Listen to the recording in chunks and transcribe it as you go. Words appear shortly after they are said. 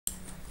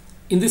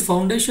In this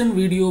foundation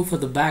video for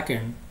the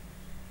backend,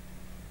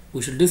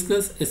 we shall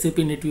discuss SAP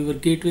NetWeaver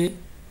Gateway,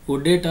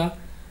 OData,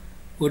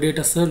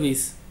 OData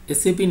Service,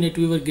 SAP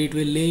NetWeaver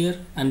Gateway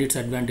layer and its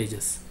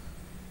advantages.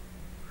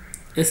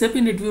 SAP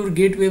NetWeaver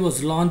Gateway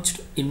was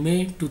launched in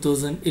May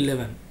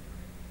 2011.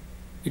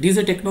 It is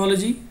a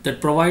technology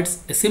that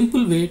provides a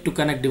simple way to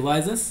connect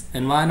devices,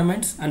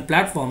 environments and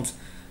platforms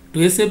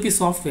to SAP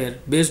software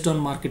based on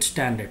market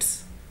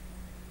standards.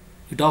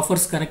 It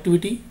offers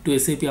connectivity to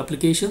SAP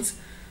applications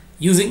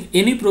using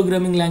any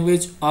programming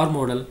language or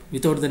model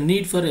without the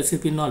need for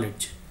SAP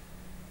knowledge.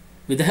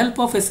 With the help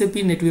of SAP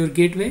NetWeaver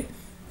Gateway,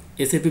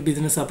 SAP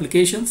business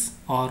applications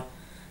or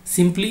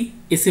simply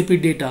SAP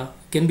data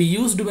can be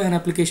used by an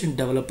application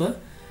developer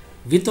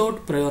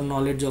without prior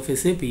knowledge of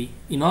SAP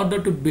in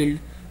order to build,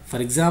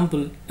 for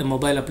example, a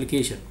mobile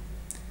application.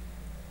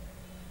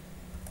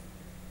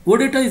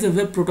 OData is a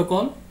web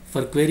protocol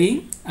for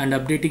querying and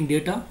updating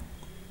data.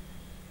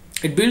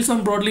 It builds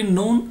on broadly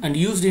known and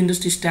used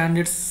industry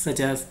standards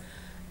such as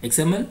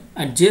XML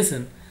and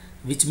JSON,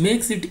 which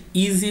makes it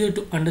easier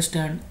to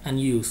understand and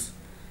use.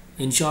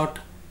 In short,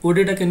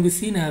 OData can be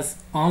seen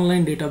as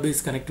online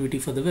database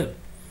connectivity for the web.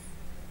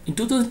 In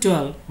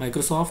 2012,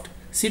 Microsoft,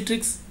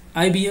 Citrix,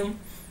 IBM,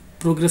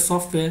 Progress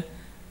Software,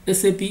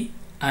 SAP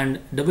and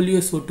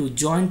WSO2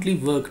 jointly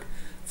worked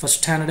for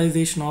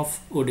standardization of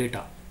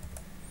OData.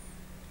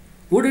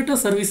 OData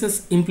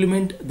services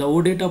implement the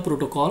OData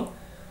Protocol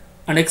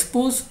and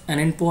expose an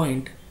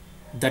endpoint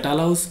that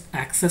allows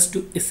access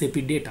to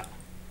SAP data.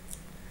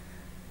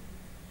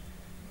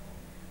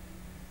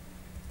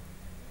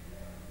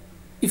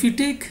 If you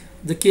take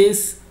the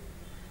case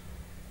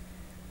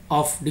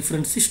of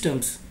different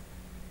systems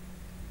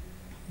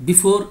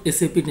before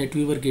SAP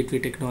NetWeaver Gateway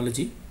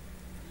technology,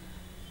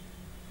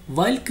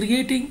 while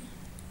creating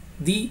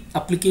the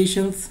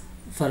applications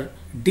for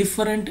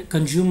different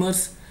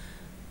consumers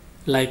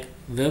like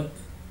web,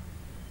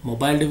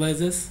 mobile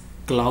devices,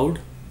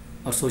 cloud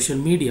or social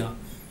media,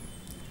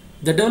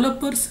 the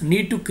developers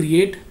need to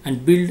create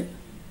and build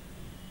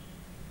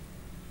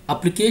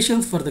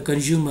applications for the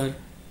consumer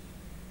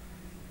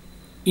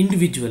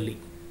individually.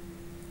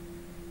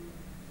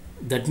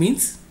 That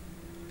means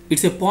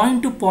it's a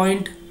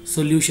point-to-point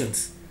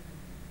solutions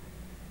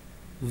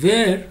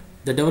where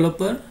the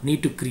developer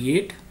need to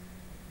create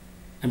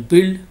and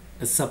build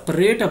a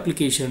separate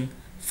application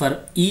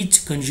for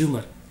each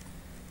consumer.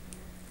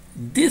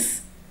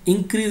 This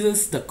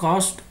increases the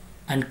cost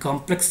and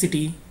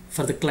complexity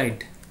for the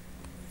client.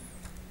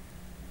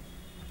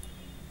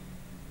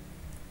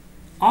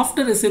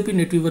 After SAP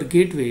NetWeaver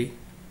Gateway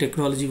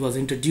technology was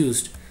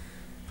introduced,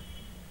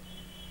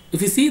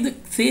 if you see the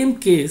same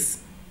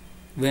case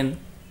when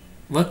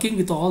working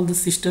with all the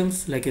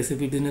systems like SAP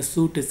Business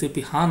Suite, SAP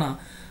HANA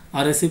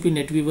or SAP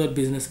NetWeaver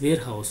Business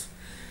Warehouse,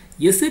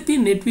 SAP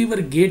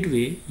NetWeaver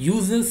Gateway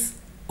uses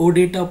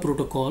OData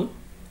Protocol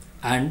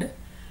and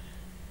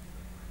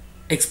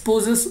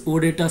exposes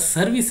OData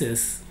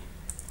services,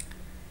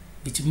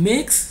 which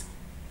makes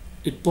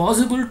it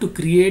possible to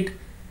create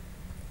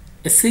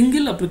a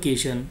single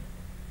application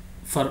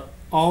for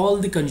all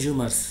the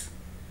consumers.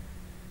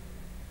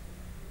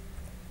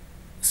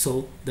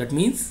 So that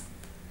means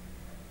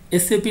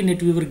SAP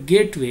NetWeaver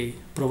Gateway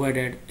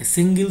provided a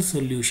single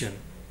solution.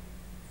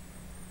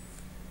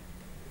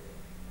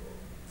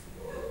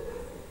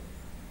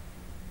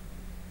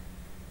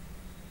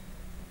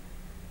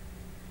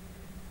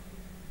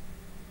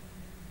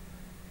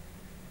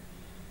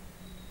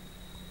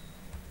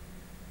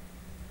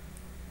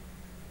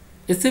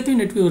 SAP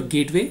NetWeaver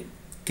Gateway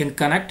can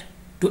connect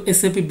to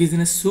SAP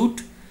Business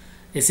Suite,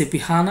 SAP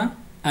HANA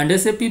and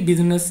SAP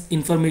Business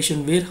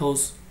Information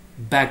Warehouse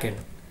Backend.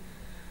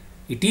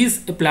 It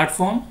is a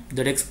platform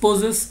that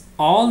exposes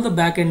all the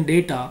backend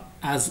data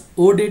as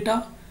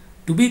OData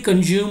to be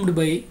consumed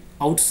by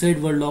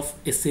outside world of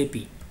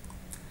SAP.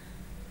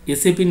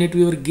 SAP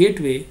NetWeaver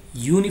Gateway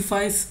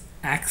unifies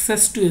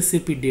access to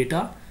SAP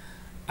data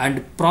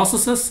and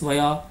processes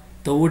via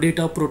the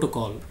OData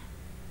protocol.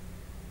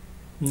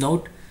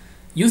 Note,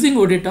 using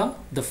OData,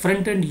 the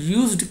front end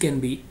used can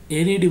be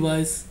any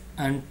device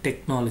and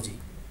technology.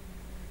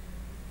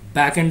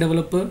 Backend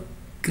developer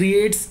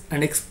creates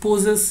and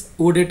exposes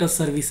OData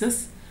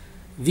services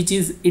which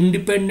is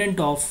independent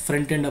of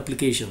front-end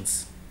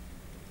applications,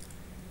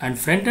 and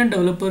front-end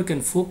developer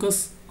can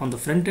focus on the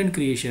front-end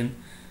creation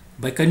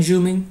by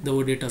consuming the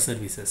OData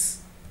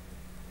services.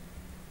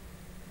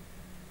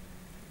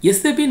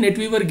 SAP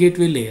NetWeaver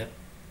Gateway layer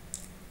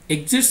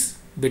exists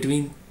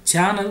between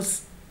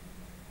channels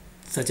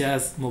such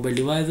as mobile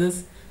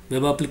devices,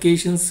 web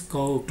applications,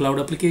 cloud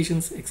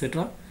applications,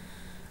 etc.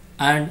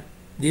 and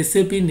the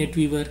SAP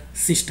NetWeaver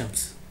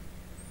systems.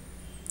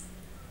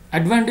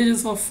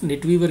 Advantages of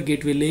NetWeaver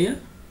Gateway layer: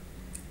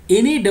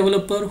 any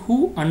developer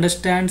who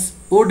understands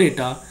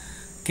OData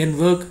can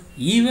work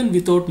even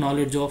without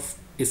knowledge of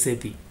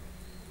SAP.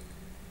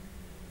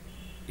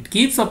 It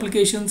keeps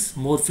applications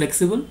more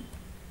flexible.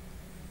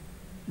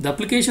 The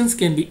applications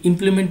can be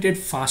implemented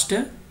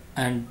faster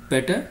and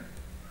better.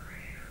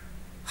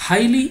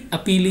 Highly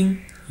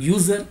appealing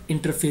user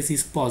interface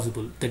is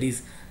possible, that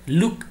is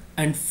look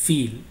and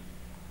feel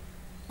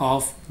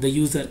of the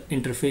user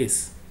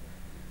interface.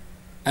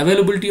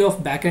 Availability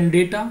of backend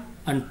data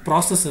and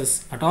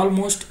processes at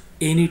almost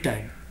any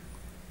time.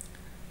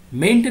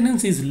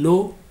 Maintenance is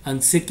low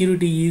and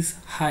security is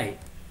high.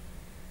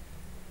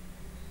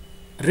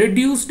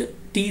 Reduced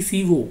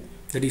TCO,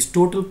 that is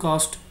total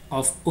cost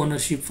of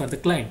ownership for the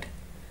client.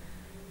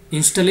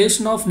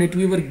 Installation of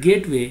NetWeaver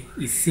Gateway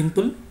is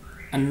simple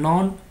and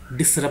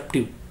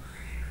non-disruptive,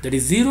 that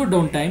is zero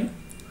downtime,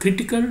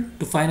 critical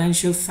to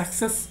financial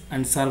success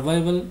and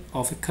survival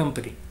of a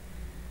company.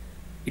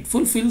 It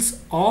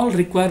fulfills all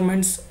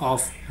requirements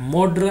of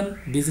modern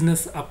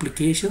business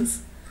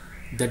applications,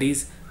 that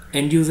is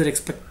end user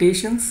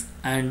expectations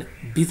and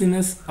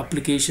business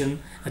application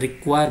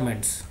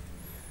requirements.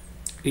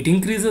 It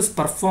increases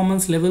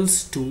performance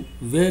levels to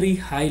very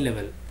high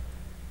level.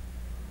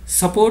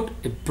 Support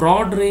a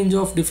broad range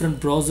of different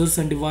browsers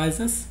and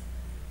devices,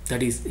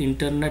 that is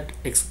Internet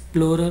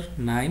Explorer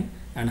 9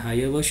 and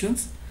higher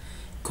versions,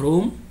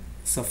 Chrome,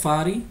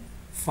 Safari,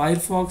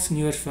 Firefox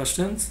newer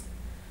versions,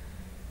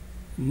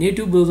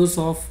 native browsers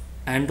of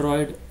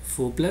Android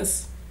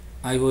 4+,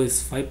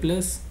 iOS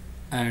 5+,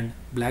 and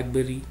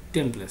BlackBerry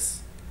 10+.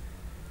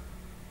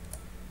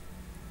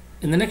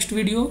 In the next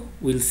video,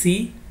 we'll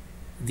see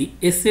the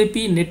SAP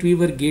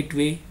NetWeaver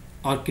Gateway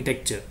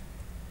architecture.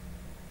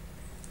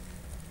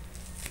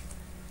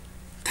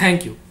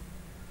 Thank you.